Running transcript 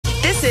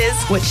This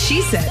is What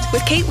She Said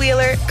with Kate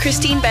Wheeler,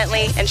 Christine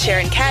Bentley, and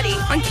Sharon Caddy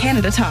on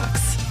Canada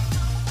Talks.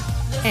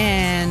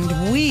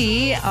 And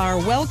we are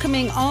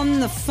welcoming on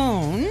the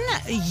phone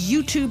a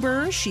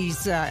YouTuber.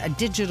 She's a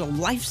digital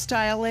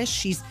lifestylist.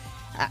 She's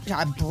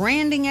a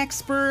branding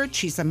expert.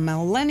 She's a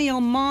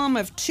millennial mom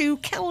of two.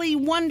 Kelly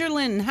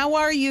Wonderlin, how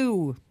are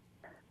you?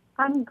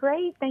 I'm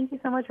great. Thank you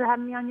so much for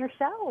having me on your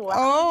show.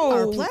 Oh,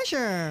 our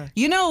pleasure.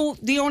 You know,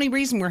 the only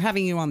reason we're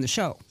having you on the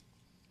show.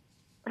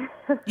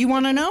 You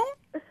want to know?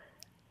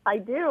 I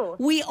do.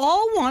 We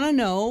all want to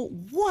know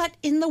what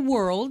in the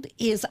world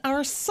is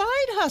our side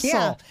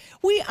hustle.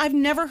 Yeah. I've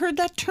never heard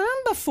that term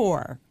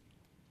before.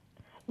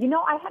 You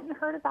know, I hadn't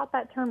heard about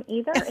that term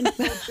either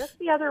until just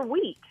the other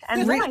week.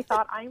 And then I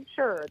thought, I'm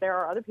sure there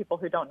are other people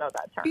who don't know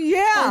that term.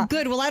 Yeah. Oh,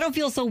 good. Well, I don't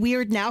feel so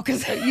weird now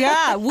because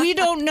Yeah, we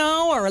don't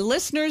know. Our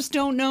listeners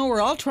don't know.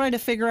 We're all trying to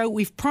figure out.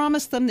 We've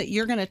promised them that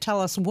you're going to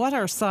tell us what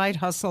our side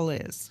hustle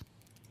is.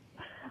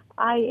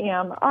 I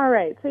am. All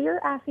right. So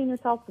you're asking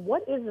yourself,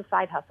 what is a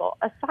side hustle?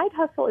 A side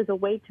hustle is a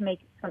way to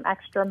make some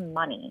extra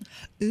money.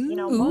 You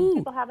know, most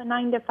people have a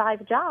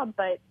 9-to-5 job,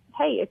 but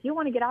hey, if you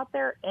want to get out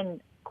there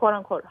and quote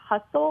unquote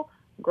hustle,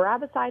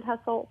 grab a side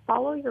hustle,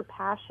 follow your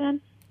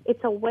passion.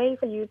 It's a way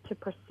for you to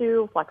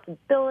pursue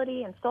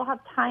flexibility and still have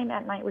time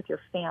at night with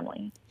your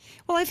family.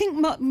 Well, I think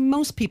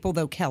most people,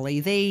 though,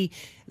 Kelly,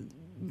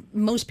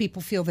 most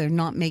people feel they're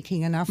not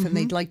making enough and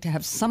they'd like to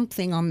have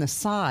something on the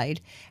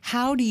side.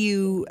 How do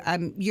you,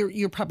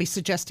 you're probably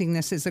suggesting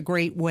this is a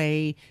great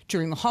way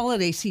during the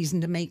holiday season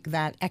to make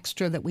that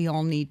extra that we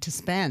all need to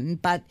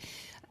spend. But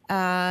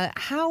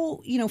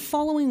how,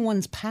 following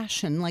one's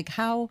passion, like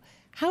how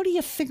do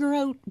you figure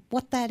out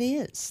what that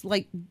is,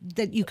 like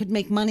that you could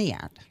make money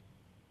at?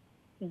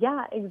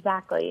 Yeah,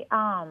 exactly.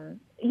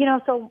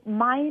 So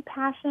my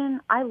passion,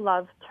 I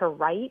love to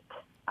write.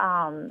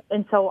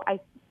 And so I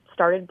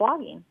started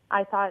blogging.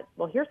 I thought,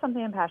 well, here's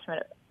something I'm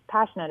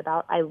passionate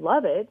about. I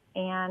love it,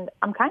 and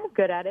I'm kind of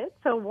good at it.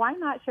 So why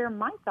not share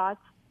my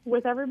thoughts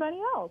with everybody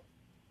else?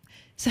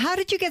 So how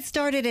did you get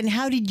started, and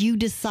how did you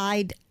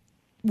decide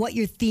what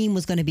your theme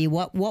was going to be?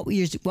 What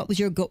was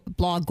your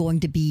blog going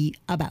to be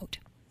about?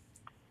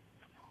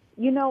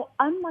 You know,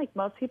 unlike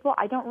most people,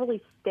 I don't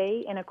really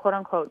stay in a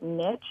quote-unquote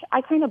niche.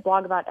 I kind of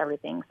blog about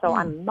everything. So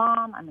I'm a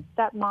mom, I'm a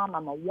stepmom,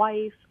 I'm a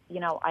wife.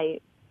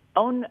 I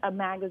own a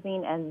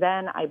magazine, and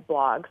then I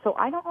blog. So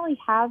I don't really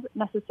have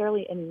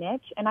necessarily a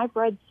niche, and I've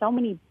read so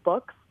many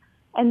books,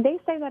 and they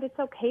say that it's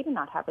okay to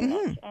not have a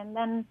niche. And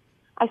then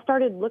I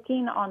started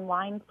looking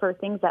online for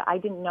things that I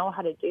didn't know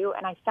how to do,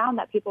 and I found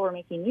that people were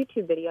making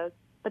YouTube videos,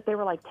 but they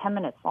were like 10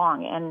 minutes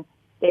long, and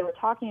they were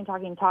talking,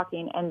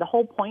 and the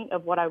whole point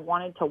of what I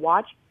wanted to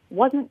watch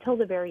wasn't till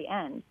the very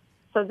end.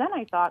 So then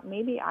I thought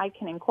maybe I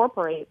can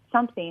incorporate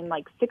something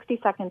like 60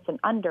 seconds and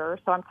under,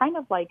 so I'm kind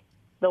of like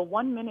the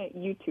 1-minute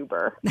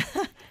YouTuber.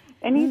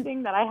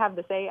 Anything that I have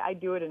to say, I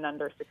do it in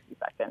under 60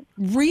 seconds.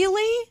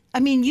 Really?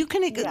 I mean, you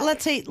can, Yeah.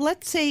 let's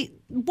say,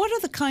 what are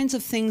the kinds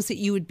of things that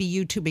you would be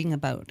YouTubing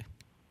about?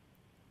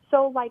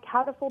 So like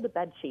how to fold a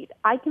bed sheet.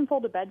 I can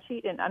fold a bed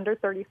sheet in under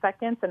 30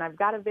 seconds, and I've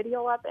got a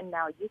video up, and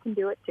now you can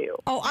do it too.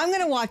 Oh, I'm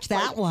going to watch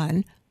that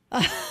one.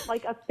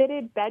 Like a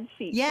fitted bed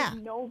sheet. Yeah.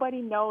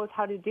 Nobody knows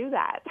how to do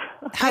that.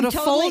 How to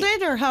fold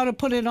it or how to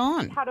put it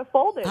on? How to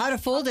fold it. How to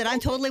fold it. I'm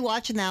totally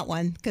watching that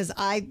one because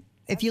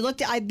if you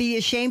looked, I'd be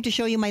ashamed to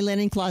show you my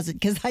linen closet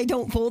because I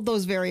don't fold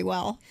those very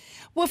well.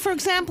 Well, for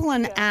example,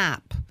 an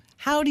app.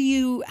 How do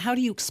you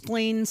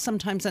explain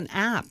sometimes an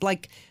app?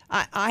 Like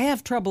I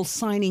have trouble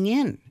signing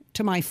in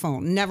to my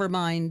phone. Never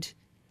mind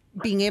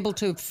being able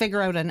to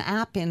figure out an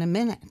app in a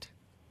minute.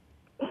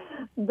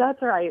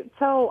 That's right.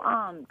 So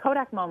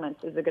Kodak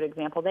Moments is a good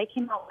example. They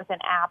came out with an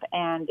app,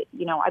 and,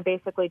 I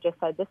basically just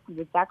said, this is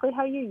exactly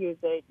how you use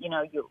it.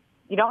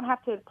 You don't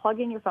have to plug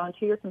in your phone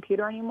to your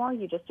computer anymore.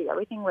 You just do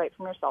everything right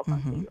from your cell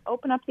phone. So you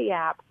open up the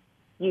app,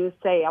 you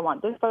say, I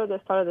want this photo,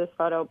 this photo, this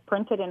photo,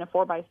 print it in a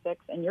 4x6,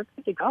 and you're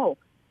good to go.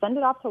 Send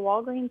it off to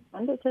Walgreens,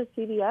 send it to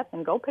CVS,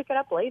 and go pick it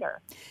up later.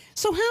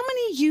 So how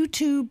many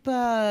YouTube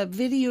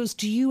videos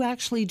do you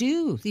actually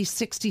do, these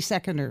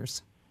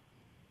 60-seconders?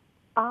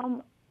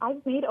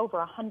 I've made over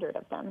 100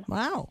 of them.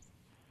 Wow.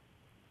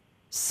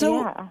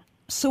 Yeah.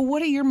 So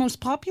what are your most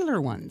popular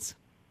ones?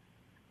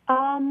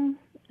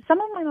 Some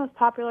of my most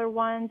popular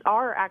ones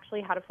are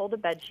actually how to fold a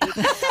bed sheet.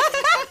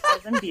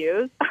 5,000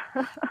 views.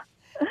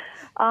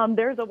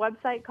 There's a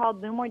website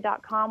called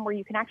Zoomoid.com where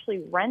you can actually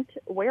rent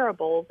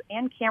wearables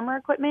and camera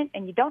equipment,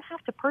 and you don't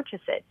have to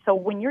purchase it. So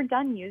when you're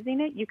done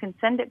using it, you can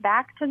send it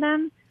back to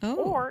them,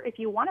 or if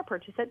you want to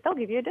purchase it, they'll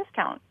give you a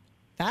discount.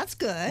 That's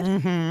good.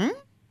 Mm-hmm.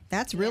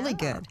 That's really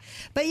good.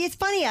 But it's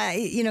funny,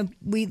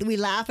 we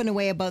laugh in a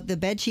way about the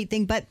bedsheet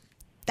thing, but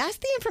that's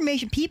the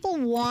information people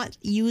want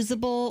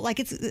usable. Like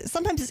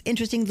sometimes it's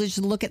interesting to just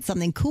look at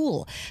something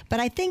cool,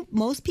 but I think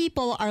most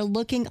people are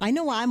looking. I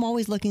know I'm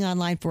always looking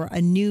online for a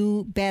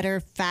new, better,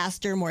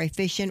 faster, more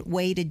efficient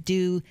way to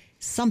do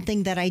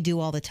something that I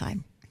do all the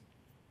time.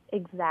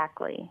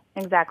 Exactly.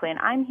 And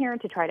I'm here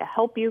to try to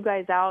help you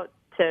guys out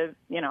to,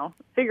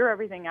 figure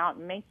everything out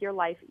and make your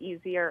life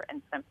easier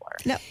and simpler.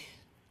 No.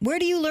 Where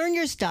do you learn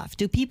your stuff?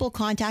 Do people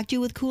contact you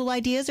with cool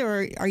ideas,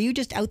 or are you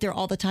just out there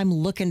all the time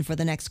looking for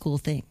the next cool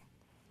thing?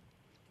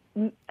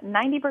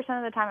 90%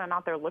 of the time I'm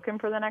out there looking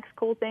for the next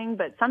cool thing,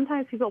 but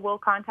sometimes people will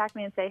contact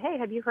me and say, hey,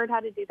 have you heard how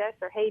to do this?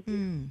 Or, hey, do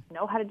you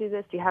know how to do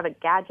this? Do you have a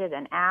gadget,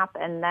 an app?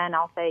 And then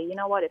I'll say, you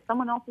know what, if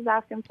someone else is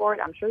asking for it,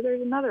 I'm sure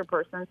there's another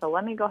person, so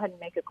let me go ahead and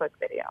make a quick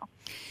video.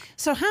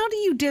 So how do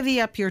you divvy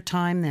up your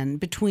time then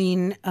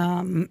between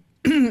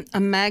a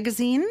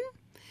magazine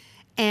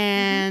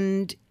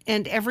and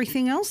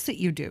everything else that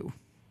you do?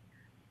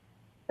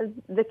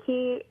 The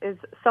key is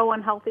so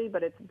unhealthy,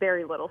 but it's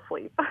very little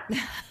sleep.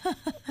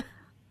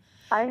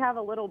 I have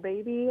a little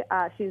baby.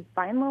 She's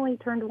finally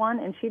turned 1,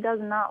 and she does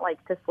not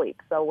like to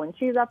sleep. So when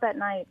she's up at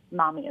night,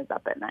 mommy is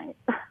up at night.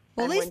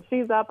 Well, and when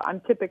she's up, I'm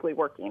typically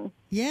working.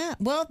 Yeah.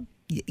 Well,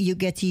 you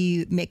get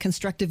to make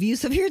constructive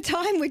use of your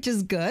time, which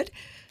is good.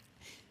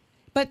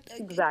 But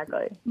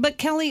Exactly. But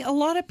Kelly, a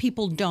lot of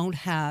people don't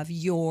have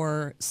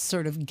your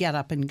sort of get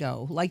up and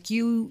go. Like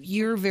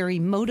you're very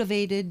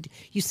motivated.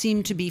 You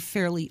seem to be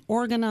fairly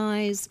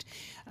organized.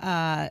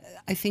 I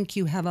think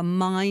you have a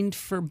mind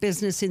for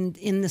business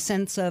in the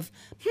sense of,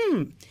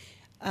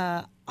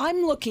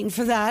 I'm looking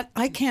for that.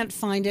 I can't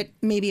find it.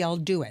 Maybe I'll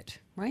do it,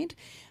 right?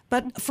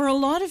 But for a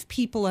lot of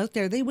people out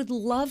there, they would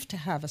love to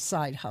have a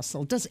side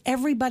hustle. Does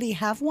everybody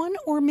have one?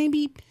 Or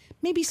maybe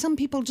some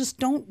people just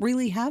don't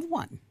really have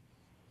one?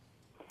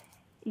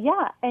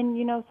 Yeah, and,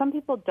 some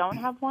people don't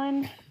have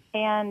one,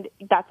 and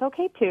that's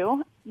okay,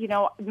 too.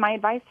 My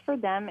advice for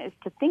them is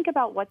to think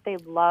about what they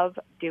love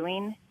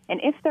doing, and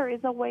if there is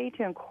a way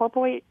to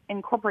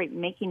incorporate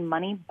making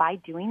money by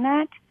doing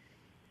that,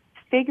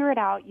 figure it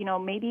out.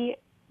 Maybe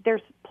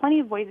there's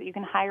plenty of ways that you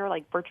can hire,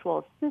 like,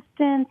 virtual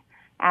assistants,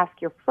 ask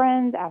your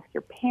friends, ask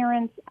your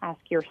parents, ask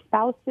your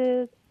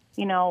spouses,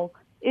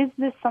 is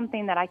this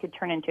something that I could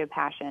turn into a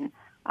passion?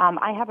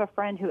 I have a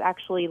friend who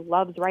actually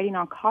loves writing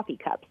on coffee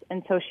cups,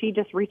 and so she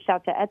just reached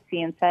out to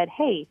Etsy and said,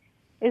 hey,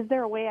 is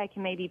there a way I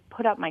can maybe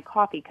put up my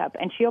coffee cup?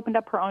 And she opened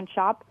up her own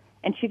shop,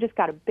 and she just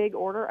got a big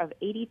order of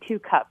 82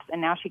 cups,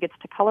 and now she gets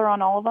to color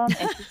on all of them,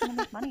 and she's going to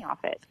make money off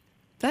it.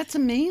 That's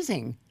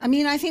amazing. I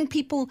mean, I think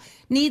people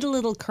need a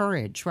little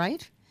courage,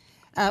 right?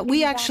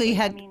 We actually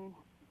had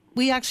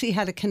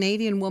a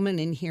Canadian woman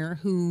in here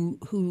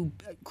who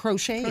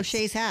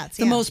crochets hats,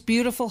 the most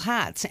beautiful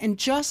hats, and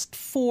just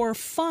for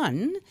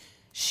fun,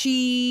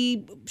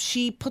 she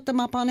put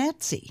them up on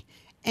Etsy.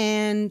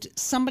 And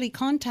somebody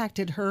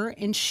contacted her,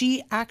 and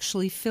she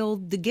actually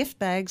filled the gift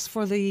bags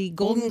for the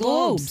Golden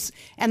Globes.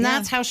 And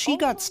that's how she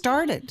got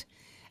started.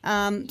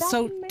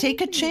 So take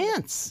a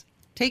chance.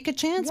 Take a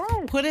chance.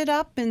 Yes. Put it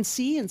up and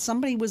see. And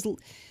somebody was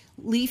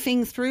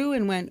leafing through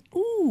and went,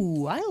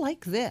 ooh, I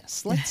like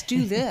this. Let's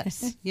do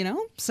this,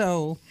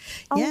 So,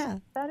 yeah.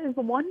 That is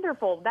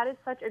wonderful. That is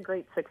such a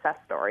great success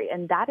story,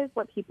 and that is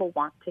what people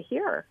want to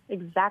hear.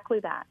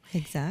 Exactly that.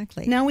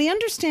 Exactly. Now, we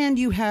understand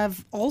you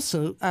have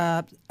also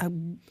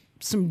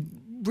some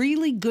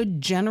really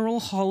good general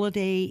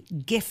holiday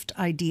gift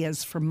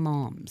ideas for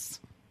moms.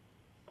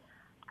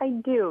 I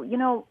do.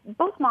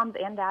 Both moms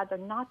and dads are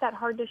not that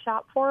hard to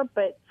shop for,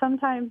 but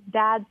sometimes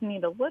dads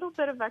need a little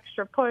bit of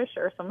extra push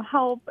or some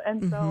help.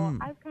 And so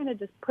I've kind of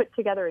just put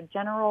together a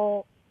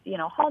general,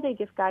 holiday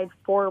gift guide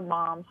for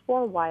moms,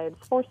 for wives,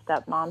 for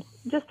stepmoms,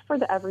 just for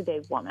the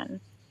everyday woman.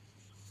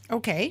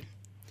 Okay.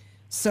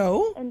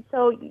 So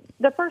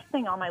the first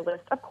thing on my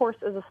list, of course,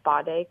 is a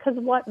spa day, because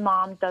what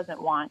mom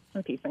doesn't want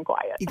some peace and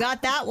quiet? You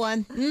got that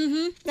one.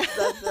 Mm-hmm.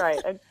 That's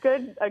right.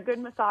 A good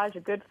massage,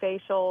 a good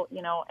facial,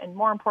 and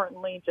more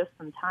importantly, just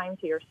some time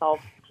to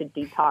yourself to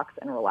detox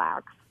and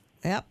relax.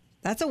 Yep.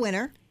 That's a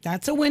winner.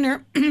 That's a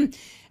winner.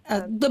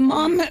 The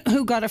mom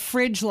who got a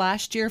fridge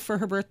last year for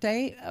her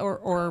birthday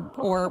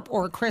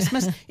or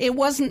Christmas, it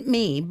wasn't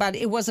me, but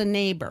it was a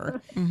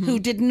neighbor who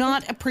did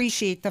not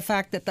appreciate the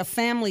fact that the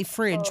family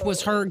fridge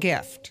was her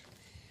gift.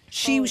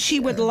 She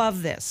would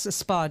love this, a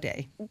spa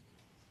day.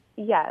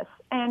 Yes.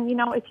 And,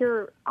 if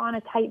you're on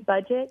a tight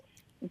budget,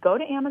 go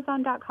to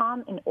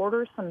Amazon.com and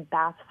order some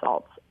bath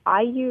salts.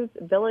 I use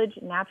Village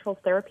Natural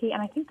Therapy,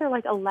 and I think they're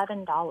like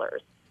 $11.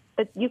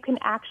 But you can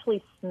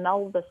actually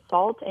smell the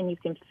salt, and you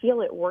can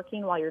feel it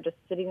working while you're just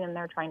sitting in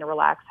there trying to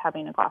relax,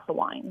 having a glass of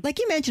wine. Like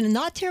you mentioned,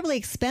 not terribly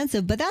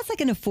expensive, but that's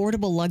like an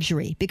affordable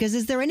luxury. Because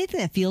is there anything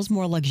that feels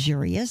more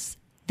luxurious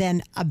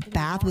than a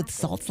bath with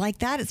salts like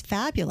that? It's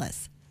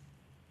fabulous.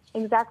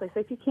 Exactly.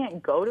 So if you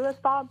can't go to a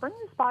spa, bring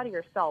the spa to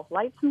yourself.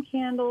 Light some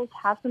candles,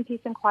 have some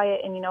peace and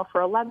quiet, and,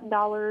 for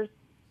 $11,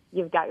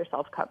 you've got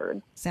yourself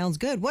covered. Sounds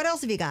good. What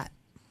else have you got?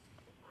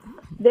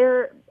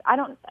 I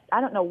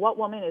don't know what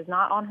woman is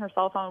not on her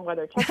cell phone,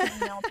 whether checking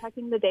email,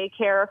 checking the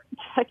daycare,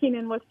 checking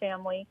in with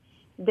family.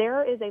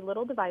 There is a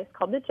little device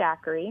called the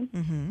Jackery,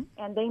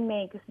 and they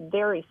make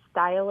very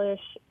stylish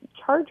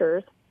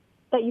chargers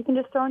that you can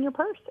just throw in your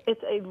purse.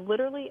 It's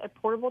literally a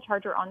portable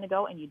charger on the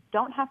go, and you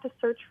don't have to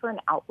search for an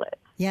outlet.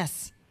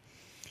 Yes.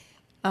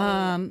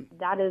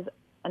 That is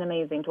an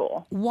amazing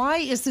tool. Why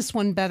is this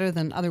one better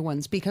than other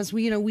ones? Because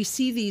we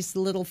see these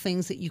little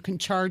things that you can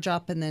charge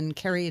up and then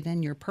carry it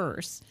in your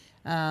purse.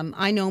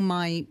 I know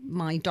my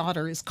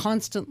daughter is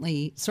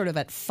constantly sort of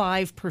at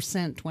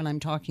 5% when I'm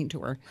talking to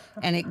her,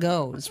 and it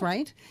goes,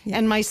 right? Yeah.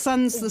 And my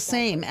son's the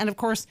same. And of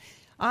course,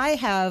 I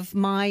have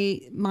my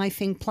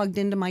thing plugged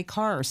into my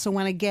car, so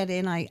when I get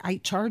in, I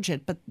charge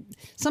it. But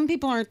some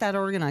people aren't that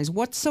organized.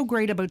 What's so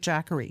great about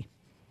Jackery?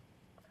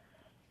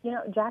 You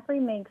know,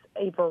 Jackery makes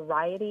a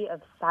variety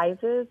of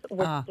sizes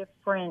with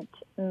different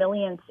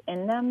milliants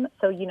in them.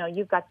 So, you know,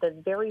 you've got the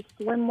very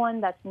slim one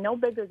that's no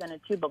bigger than a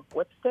tube of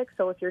lipstick.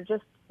 So if you're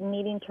just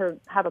needing to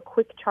have a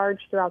quick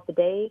charge throughout the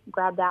day,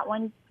 grab that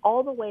one,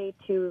 all the way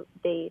to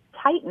the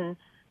Titan,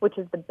 which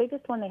is the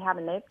biggest one they have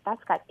in it.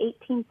 That's got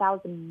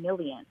 18,000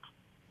 milliamp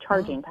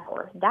charging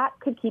power. That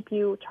could keep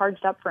you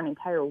charged up for an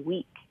entire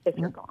week if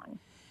you're gone.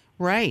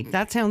 Right.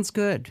 That sounds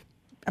good.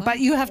 But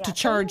you have to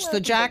charge the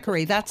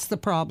Jackery. That's the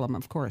problem,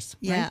 of course.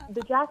 Yeah. Right?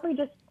 The Jackery,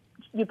 just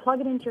you plug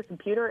it into your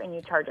computer and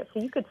you charge it.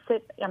 So you could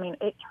sit, I mean,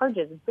 it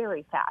charges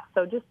very fast.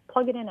 So just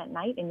plug it in at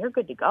night and you're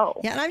good to go.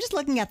 Yeah, and I'm just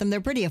looking at them.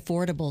 They're pretty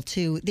affordable,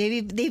 too.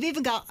 They've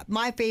even got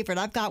my favorite.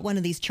 I've got one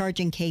of these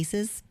charging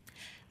cases.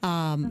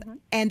 And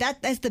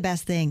that's the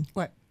best thing.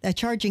 What? A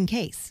charging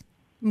case.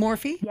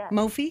 Morphe? Yes.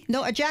 Mophie?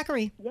 No, a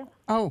Jackery. Yes.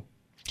 Oh.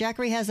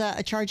 Jackery has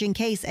a charging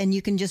case, and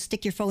you can just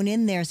stick your phone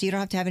in there, so you don't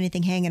have to have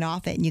anything hanging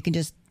off it. And you can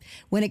just,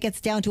 when it gets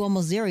down to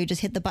almost zero, you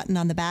just hit the button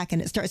on the back,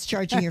 and it starts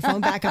charging your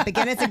phone back up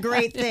again. It's a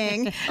great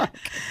thing.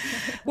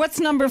 What's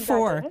number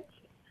 4?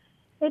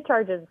 It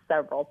charges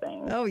several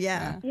things. Oh,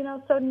 yeah. You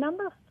know, so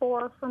number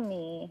 4 for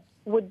me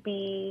would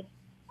be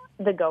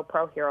the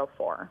GoPro Hero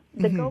 4.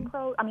 The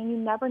GoPro, I mean, you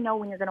never know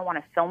when you're going to want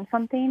to film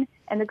something,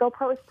 and the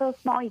GoPro is so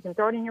small. You can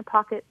throw it in your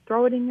pocket,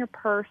 throw it in your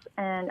purse,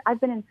 and I've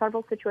been in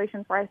several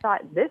situations where I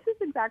thought, this is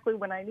exactly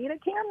when I need a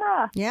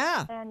camera.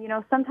 Yeah. And, you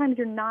know, sometimes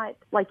you're not,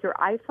 like your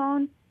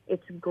iPhone,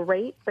 it's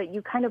great, but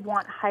you kind of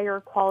want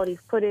higher quality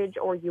footage,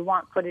 or you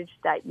want footage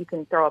that you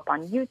can throw up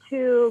on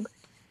YouTube.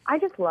 I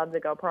just love the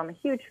GoPro. I'm a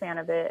huge fan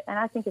of it, and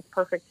I think it's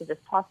perfect to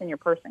just toss in your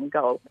purse and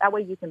go. That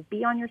way you can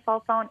be on your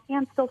cell phone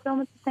and still film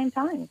at the same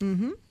time.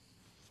 Mm-hmm.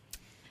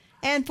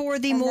 And for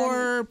the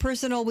more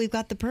personal, we've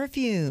got the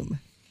perfume.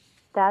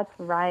 That's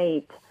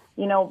right.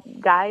 You know,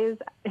 guys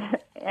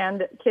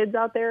and kids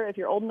out there, if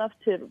you're old enough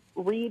to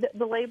read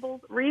the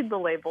labels,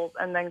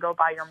 and then go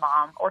buy your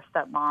mom or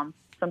stepmom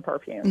some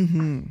perfume.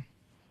 Mm-hmm.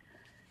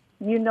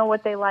 You know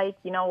what they like.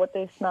 You know what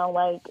they smell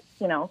like.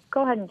 You know,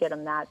 go ahead and get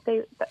them that.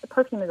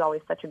 Perfume is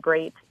always such a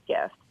great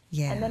gift.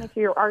 Yeah. And then if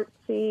you're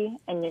artsy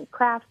and you're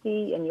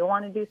crafty and you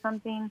want to do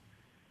something,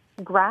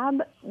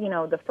 grab, you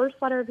know, the first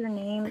letter of your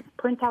name,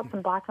 print out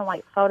some black and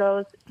white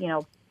photos, you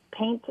know,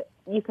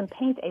 you can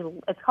paint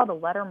it's called a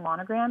letter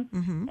monogram,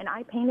 and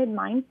I painted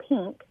mine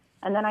pink,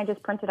 and then I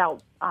just printed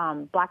out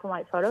black and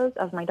white photos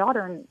of my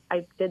daughter, and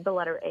I did the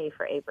letter A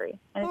for Avery.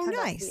 And it turned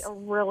out to be a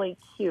really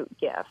cute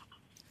gift.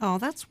 Oh,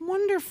 that's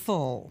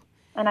wonderful.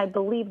 And I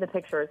believe the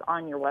picture is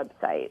on your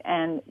website,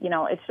 and, you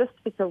know,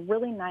 it's a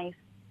really nice,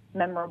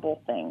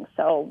 memorable thing.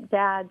 So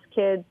dads,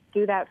 kids,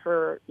 do that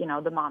for, you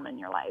know, the mom in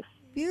your life.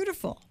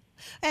 Beautiful.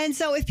 And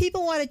so if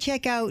people want to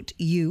check out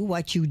you,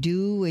 what you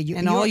do,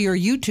 and all your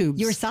YouTubes,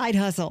 your side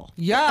hustle.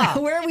 Yeah.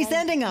 Where are we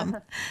sending them?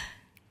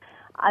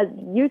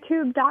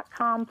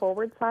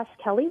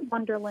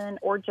 YouTube.com/kellywonderlin,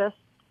 or just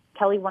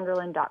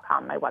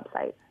kellywonderlin.com, my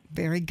website.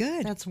 Very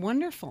good. That's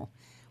wonderful.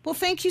 Well,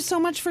 thank you so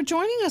much for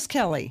joining us,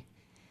 Kelly.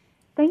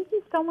 Thank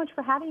you so much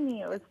for having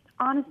me. It was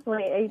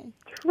honestly a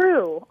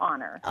true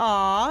honor.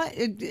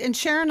 And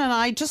Sharon and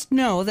I just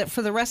know that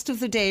for the rest of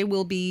the day,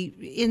 we'll be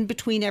in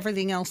between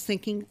everything else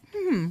thinking,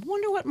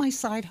 wonder what my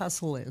side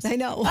hustle is. I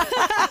know.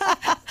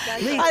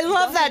 I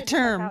love that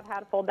term.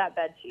 How to fold that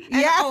bed sheet.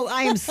 Yeah. Oh,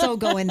 I am so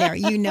going there.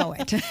 You know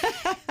it.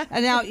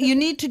 And now you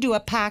need to do a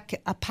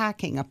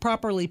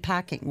properly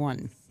packing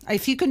one.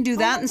 If you can do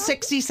that in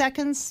 60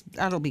 seconds,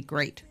 that'll be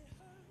great.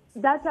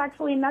 That's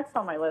actually next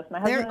on my list. My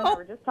husband and I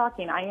were just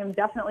talking. I am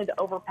definitely the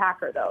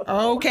overpacker, though.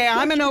 So. Okay,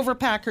 I'm an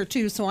overpacker,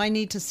 too, so I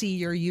need to see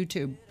your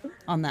YouTube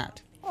on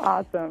that.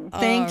 Awesome.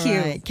 Thank you.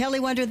 Right. Kelly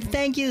Wonder,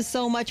 thank you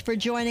so much for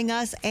joining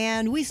us,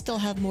 and we still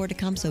have more to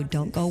come, so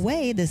don't go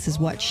away. This is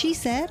What She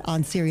Said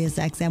on Sirius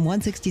XM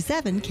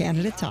 167,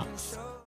 Canada Talks.